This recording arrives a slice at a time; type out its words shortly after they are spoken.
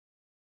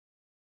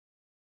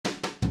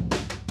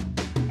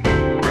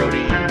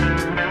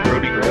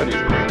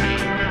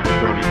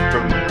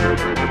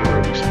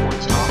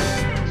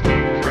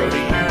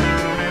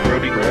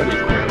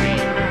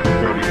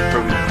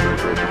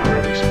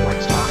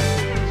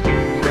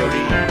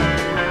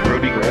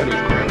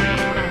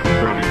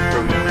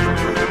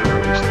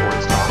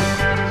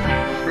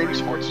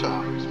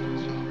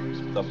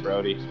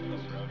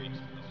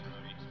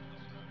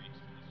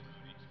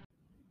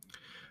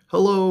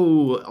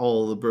Hello,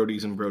 all the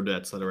Brodies and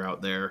Brodettes that are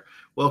out there.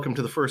 Welcome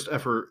to the first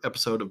ever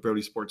episode of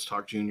Brody Sports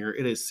Talk Jr.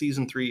 It is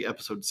season 3,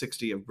 episode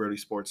 60 of Brody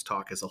Sports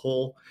Talk as a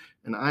whole,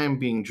 and I am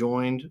being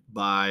joined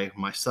by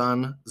my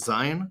son,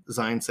 Zion.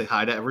 Zion, say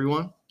hi to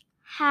everyone.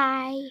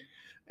 Hi.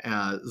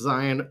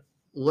 Zion,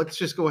 let's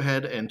just go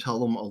ahead and tell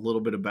them a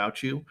little bit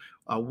about you.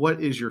 What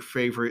is your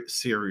favorite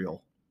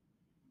cereal?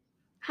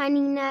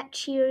 Honey Nut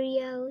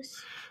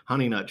Cheerios.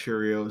 Honey Nut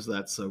Cheerios,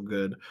 that's so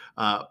good.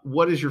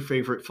 What is your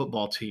favorite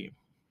football team?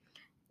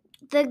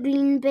 The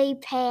Green Bay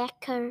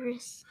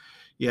Packers.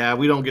 Yeah,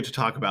 we don't get to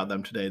talk about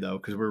them today, though,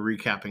 because we're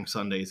recapping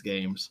Sunday's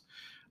games.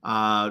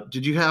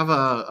 Did you have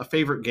a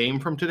favorite game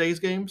from today's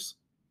games?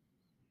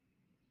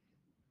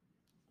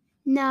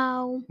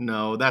 No.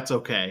 No, that's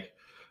okay.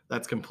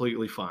 That's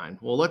completely fine.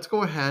 Well, let's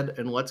go ahead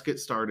and let's get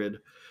started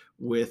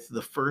with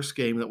the first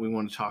game that we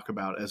want to talk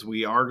about, as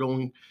we are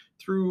going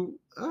through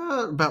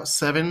about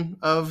 7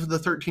 of the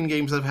 13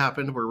 games that have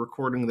happened. We're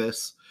recording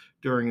this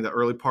during the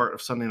early part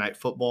of Sunday Night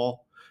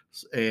Football,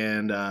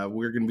 and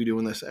we're going to be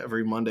doing this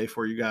every Monday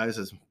for you guys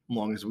as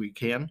long as we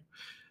can.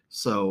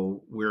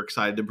 So we're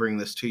excited to bring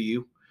this to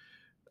you.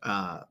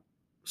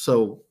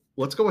 So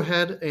let's go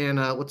ahead and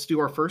let's do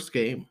our first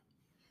game.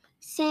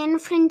 San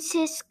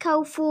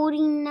Francisco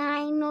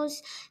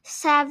 49ers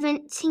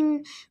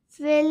 17,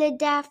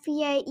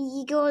 Philadelphia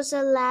Eagles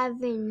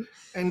 11.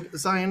 And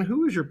Zion,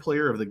 who was your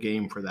player of the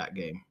game for that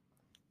game?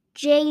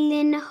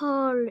 Jalen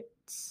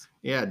Hurts.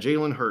 Yeah,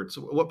 Jalen Hurts.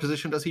 What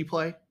position does he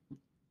play?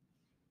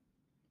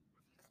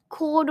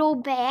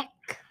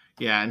 Quarterback.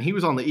 Yeah, and he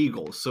was on the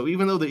Eagles. So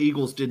even though the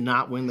Eagles did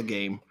not win the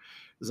game,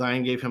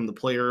 Zion gave him the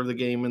player of the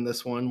game in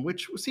this one,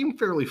 which seemed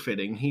fairly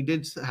fitting. He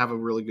did have a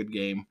really good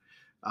game.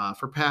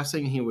 For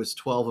passing, he was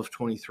 12 of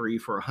 23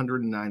 for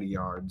 190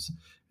 yards,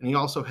 and he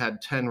also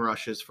had 10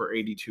 rushes for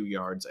 82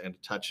 yards and a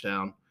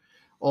touchdown.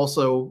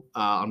 Also,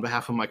 on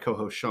behalf of my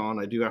co-host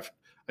Sean,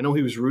 I know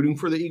he was rooting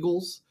for the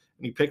Eagles,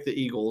 and he picked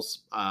the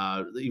Eagles,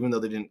 even though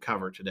they didn't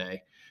cover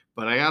today.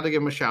 But I got to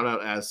give him a shout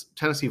out, as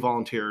Tennessee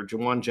Volunteer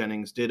Jawan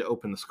Jennings did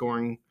open the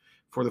scoring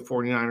for the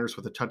 49ers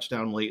with a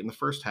touchdown late in the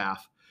first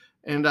half.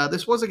 And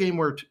this was a game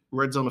where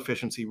red zone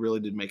efficiency really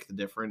did make the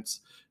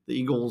difference. The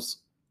Eagles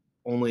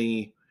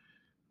only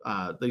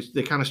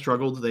they kind of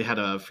struggled. They had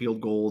a field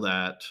goal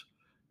that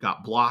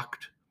got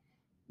blocked.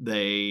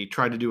 They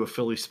tried to do a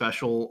Philly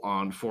special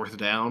on 4th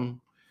down,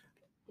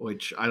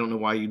 which I don't know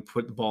why you'd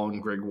put the ball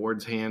in Greg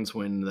Ward's hands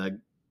when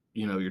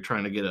you're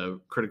trying to get a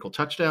critical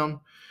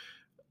touchdown.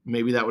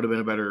 Maybe that would have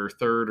been a better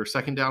 3rd or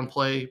 2nd down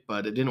play,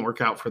 but it didn't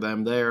work out for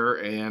them there.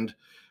 And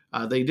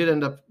they did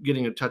end up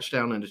getting a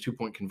touchdown and a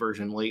 2-point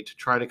conversion late to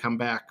try to come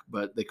back,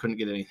 but they couldn't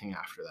get anything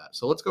after that.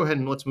 So let's go ahead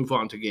and let's move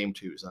on to game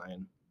 2,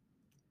 Zion.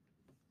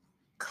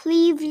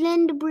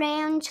 Cleveland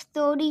Browns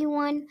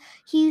 31,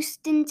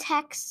 Houston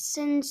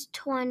Texans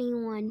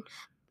 21.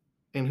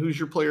 And who's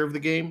your player of the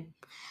game?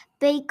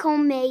 Baker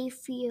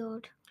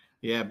Mayfield.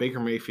 Yeah, Baker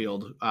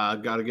Mayfield.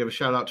 Got to give a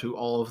shout out to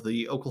all of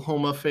the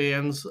Oklahoma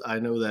fans. I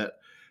know that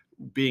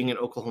being an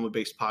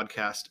Oklahoma-based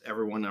podcast,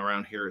 everyone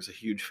around here is a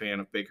huge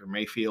fan of Baker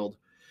Mayfield.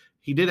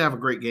 He did have a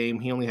great game.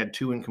 He only had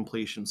 2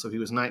 incompletions, so he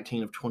was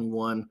 19 of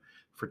 21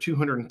 for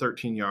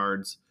 213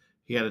 yards.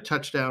 He had a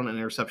touchdown and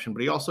interception,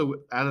 but he also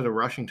added a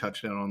rushing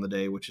touchdown on the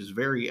day, which is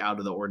very out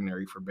of the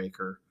ordinary for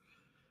Baker.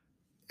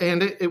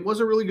 And it was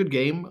a really good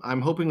game.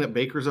 I'm hoping that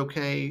Baker's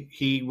okay.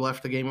 He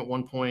left the game at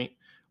one point.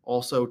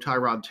 Also,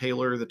 Tyrod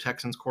Taylor, the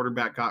Texans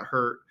quarterback, got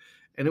hurt.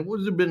 And it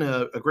would have been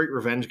a great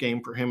revenge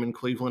game for him in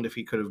Cleveland if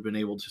he could have been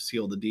able to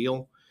seal the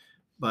deal.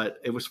 But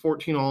it was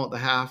 14-all at the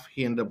half.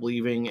 He ended up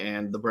leaving,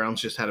 and the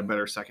Browns just had a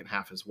better second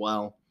half as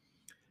well.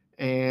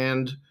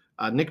 And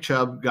Nick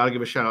Chubb, got to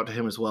give a shout out to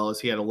him as well,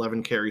 as he had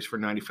 11 carries for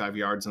 95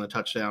 yards and a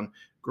touchdown.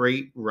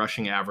 Great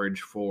rushing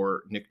average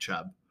for Nick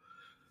Chubb.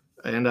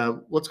 And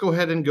let's go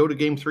ahead and go to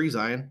game 3,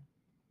 Zion.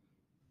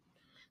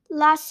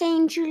 Los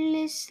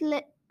Angeles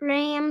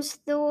Rams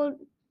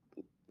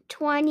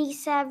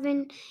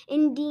 27,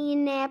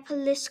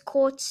 Indianapolis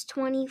Colts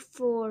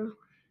 24.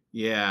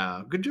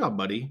 Yeah, good job,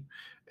 buddy.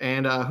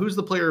 And who's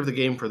the player of the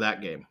game for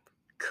that game?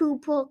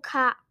 Cooper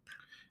Kupp.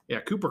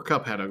 Yeah, Cooper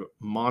Kupp had a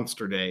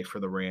monster day for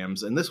the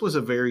Rams, and this was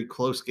a very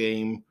close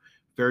game,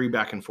 very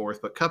back and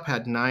forth, but Kupp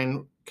had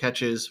 9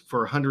 catches for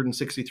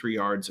 163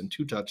 yards and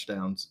 2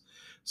 touchdowns.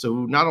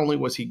 So not only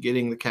was he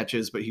getting the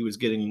catches, but he was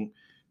getting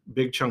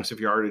big chunks of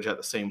yardage at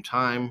the same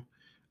time.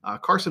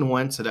 Carson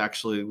Wentz had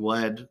actually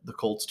led the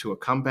Colts to a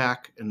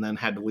comeback and then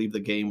had to leave the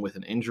game with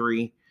an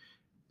injury.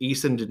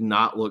 Eason did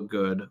not look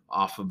good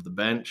off of the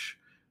bench.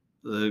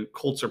 The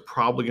Colts are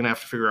probably going to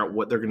have to figure out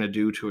what they're going to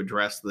do to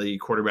address the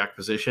quarterback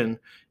position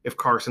if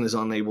Carson is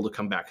unable to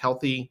come back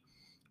healthy.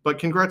 But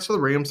congrats to the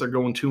Rams. They're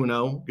going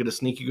 2-0, get a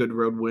sneaky good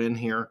road win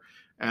here,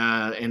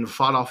 and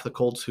fought off the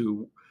Colts,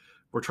 who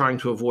were trying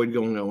to avoid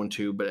going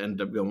 0-2, but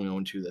ended up going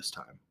 0-2 this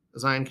time.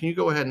 Zion, can you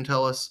go ahead and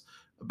tell us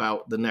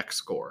about the next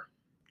score?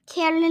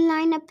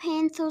 Carolina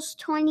Panthers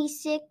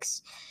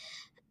 26,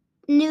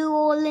 New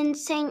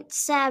Orleans Saints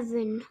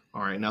 7.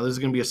 All right, now this is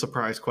going to be a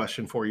surprise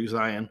question for you,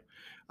 Zion.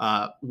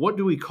 What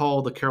do we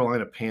call the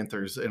Carolina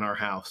Panthers in our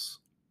house?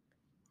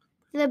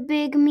 The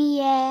big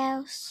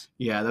meows.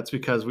 Yeah, that's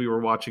because we were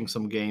watching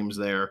some games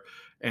there,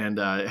 and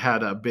it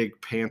had a big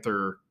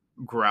panther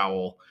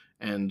growl,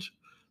 and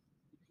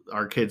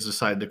our kids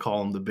decided to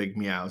call them the big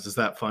meows. Is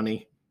that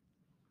funny?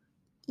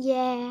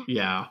 Yeah.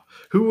 Yeah.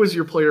 Who was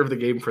your player of the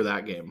game for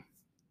that game?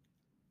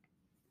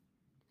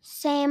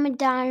 Sam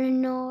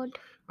Darnold.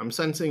 I'm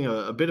sensing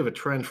a bit of a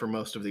trend for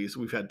most of these.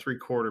 We've had 3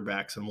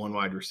 quarterbacks and 1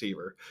 wide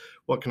receiver.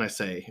 What can I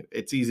say?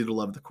 It's easy to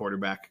love the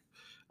quarterback.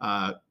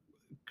 I'm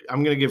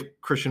going to give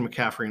Christian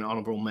McCaffrey an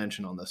honorable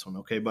mention on this one.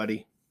 Okay,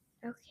 buddy?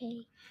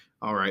 Okay.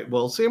 All right.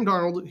 Well, Sam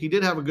Darnold, he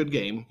did have a good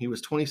game. He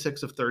was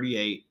 26 of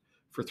 38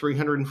 for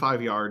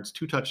 305 yards,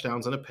 2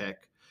 touchdowns, and a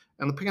pick.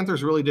 And the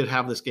Panthers really did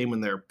have this game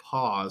in their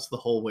paws the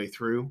whole way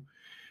through.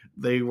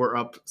 They were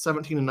up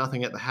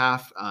 17-0 at the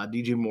half.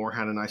 DJ Moore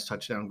had a nice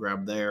touchdown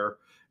grab there,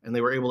 and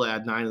they were able to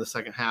add 9 in the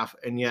second half.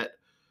 And yet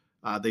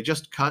they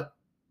just cut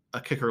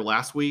a kicker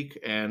last week,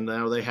 and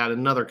now they had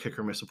another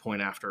kicker miss a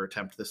point after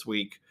attempt this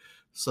week.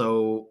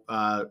 So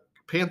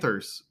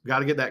Panthers got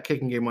to get that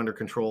kicking game under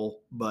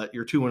control, but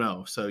you're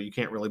 2-0, so you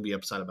can't really be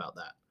upset about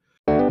that.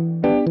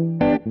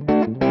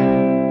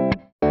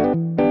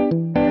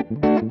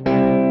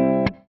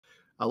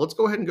 Let's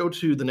go ahead and go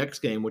to the next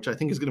game, which I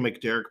think is going to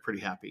make Derek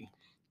pretty happy.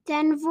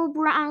 Denver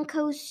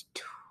Broncos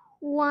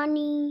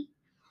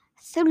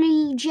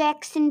 23,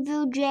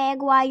 Jacksonville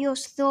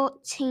Jaguars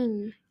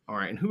 13. All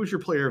right, and who was your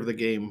player of the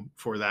game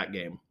for that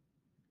game?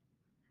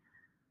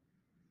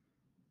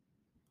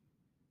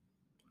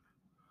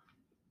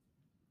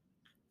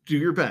 Do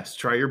your best.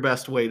 Try your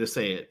best way to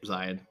say it,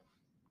 Zion.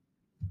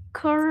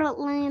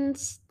 Cortland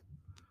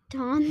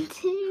Sutton.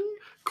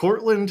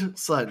 Cortland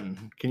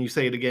Sutton. Can you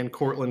say it again?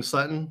 Cortland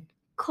Sutton?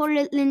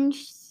 Cortland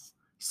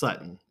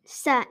Sutton.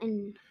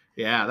 Sutton.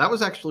 Yeah, that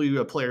was actually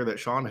a player that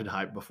Sean had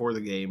hyped before the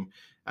game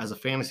as a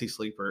fantasy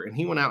sleeper, and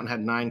he went out and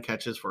had 9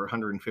 catches for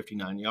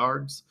 159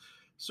 yards.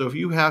 So if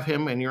you have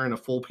him and you're in a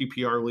full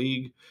PPR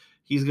league,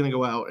 he's going to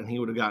go out and he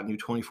would have gotten you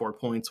 24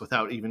 points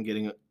without even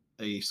getting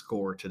a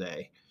score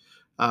today.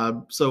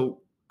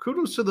 So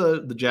kudos to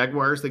the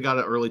Jaguars. They got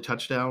an early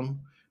touchdown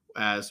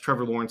as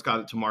Trevor Lawrence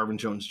got it to Marvin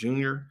Jones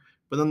Jr.,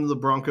 but then the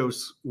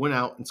Broncos went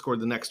out and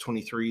scored the next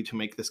 23 to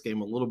make this game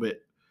a little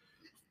bit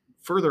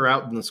further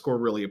out than the score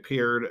really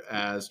appeared,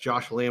 as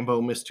Josh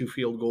Lambo missed 2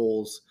 field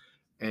goals,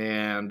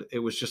 and it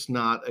was just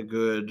not a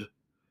good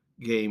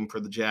game for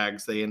the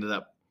Jags. They ended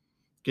up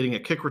getting a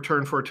kick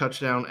return for a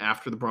touchdown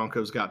after the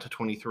Broncos got to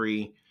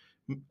 23.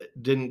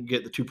 Didn't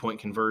get the 2-point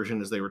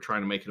conversion as they were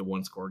trying to make it a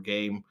 1-score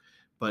game.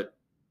 But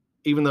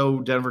even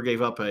though Denver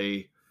gave up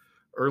a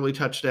early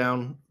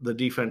touchdown, the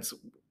defense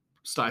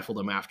stifled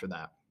them after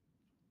that.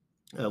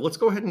 Let's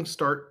go ahead and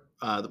start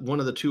one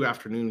of the 2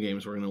 afternoon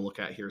games we're going to look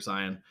at here,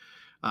 Zion.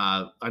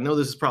 I know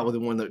this is probably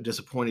the one that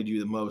disappointed you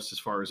the most as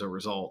far as a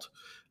result.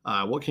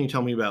 What can you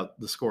tell me about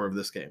the score of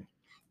this game?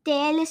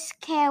 Dallas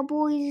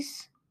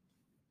Cowboys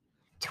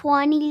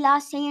 20,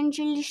 Los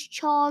Angeles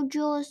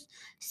Chargers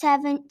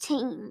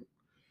 17.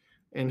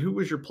 And who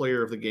was your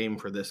player of the game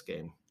for this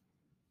game?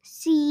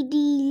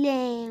 CeeDee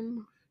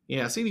Lamb.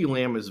 Yeah, CeeDee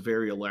Lamb is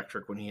very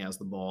electric when he has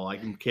the ball. I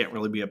can't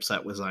really be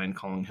upset with Zion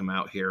calling him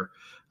out here.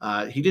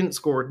 He didn't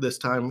score this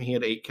time. He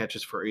had 8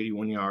 catches for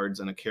 81 yards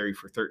and a carry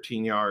for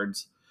 13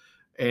 yards.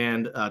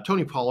 And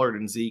Tony Pollard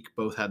and Zeke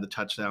both had the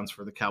touchdowns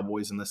for the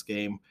Cowboys in this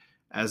game,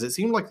 as it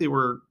seemed like they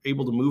were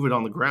able to move it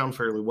on the ground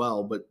fairly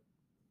well, but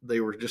they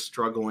were just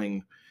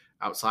struggling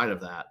outside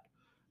of that.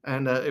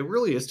 And it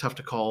really is tough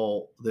to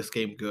call this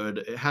game good.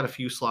 It had a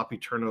few sloppy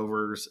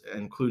turnovers,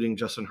 including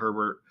Justin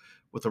Herbert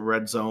with a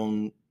red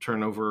zone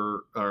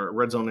turnover or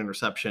red zone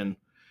interception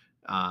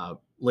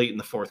late in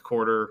the fourth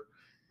quarter.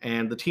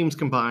 And the teams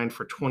combined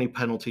for 20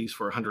 penalties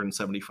for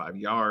 175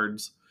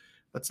 yards.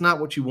 That's not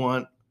what you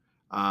want.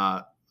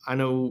 I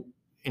know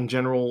in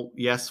general,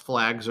 yes,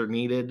 flags are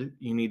needed.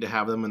 You need to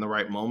have them in the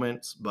right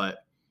moments,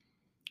 but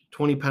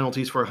 20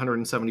 penalties for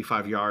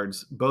 175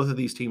 yards, both of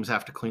these teams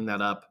have to clean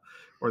that up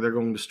or they're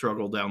going to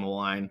struggle down the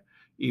line,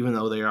 even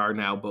though they are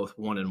now both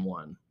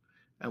 1-1.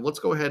 And let's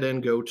go ahead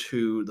and go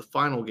to the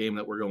final game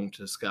that we're going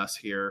to discuss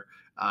here.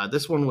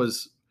 This one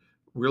was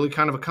really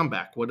kind of a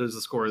comeback. What is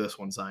the score of this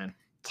one, Zion?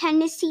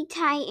 Tennessee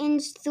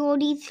Titans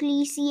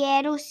 33,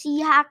 Seattle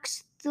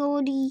Seahawks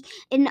 30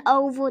 in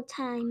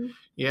overtime.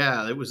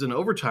 Yeah, it was an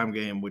overtime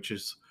game, which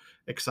is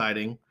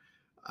exciting.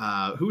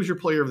 Who was your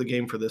player of the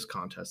game for this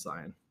contest,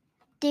 Zion?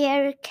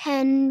 Derrick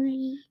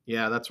Henry.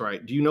 Yeah, that's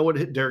right. Do you know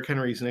what Derrick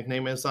Henry's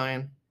nickname is,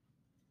 Zion?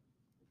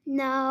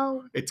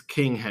 No. It's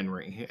King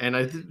Henry. And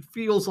it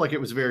feels like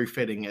it was very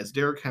fitting as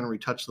Derrick Henry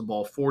touched the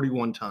ball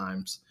 41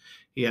 times.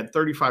 He had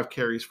 35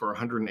 carries for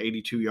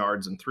 182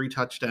 yards and 3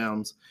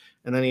 touchdowns.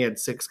 And then he had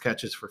 6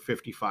 catches for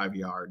 55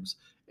 yards.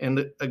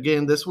 And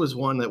again, this was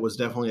one that was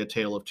definitely a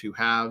tale of 2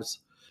 halves.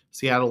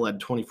 Seattle led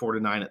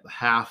 24-9 at the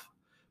half,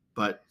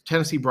 but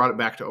Tennessee brought it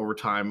back to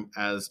overtime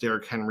as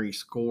Derrick Henry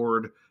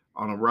scored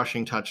on a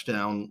rushing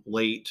touchdown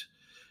late.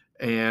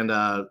 And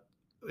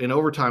in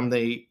overtime,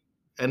 they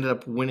ended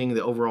up winning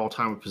the overall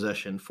time of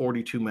possession,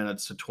 42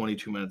 minutes to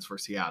 22 minutes for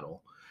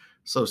Seattle.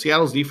 So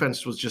Seattle's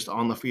defense was just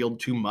on the field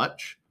too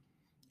much.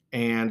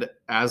 And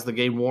as the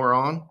game wore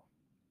on,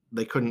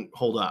 they couldn't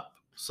hold up.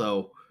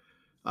 So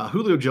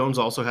Julio Jones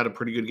also had a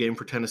pretty good game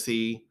for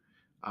Tennessee.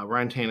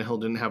 Ryan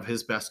Tannehill didn't have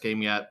his best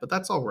game yet, but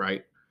that's all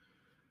right.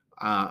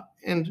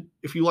 And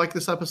if you like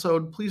this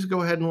episode, please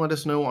go ahead and let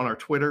us know on our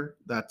Twitter.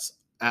 That's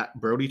at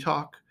Brody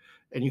Talk.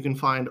 And you can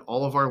find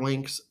all of our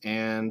links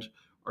and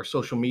our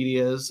social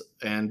medias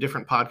and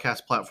different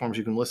podcast platforms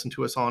you can listen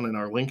to us on in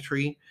our link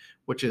tree,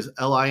 which is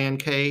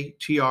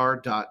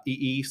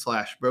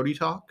linktr.ee/Brody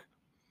Talk.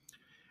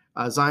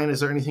 Zion, is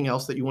there anything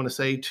else that you want to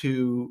say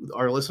to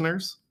our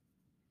listeners?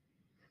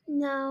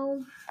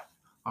 No.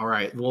 All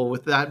right. Well,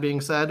 with that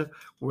being said,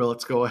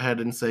 let's go ahead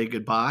and say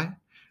goodbye.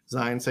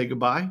 Zion, say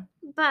goodbye.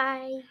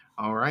 Bye.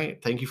 All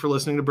right. Thank you for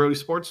listening to Brody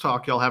Sports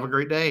Talk. Y'all have a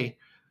great day.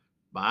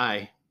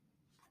 Bye.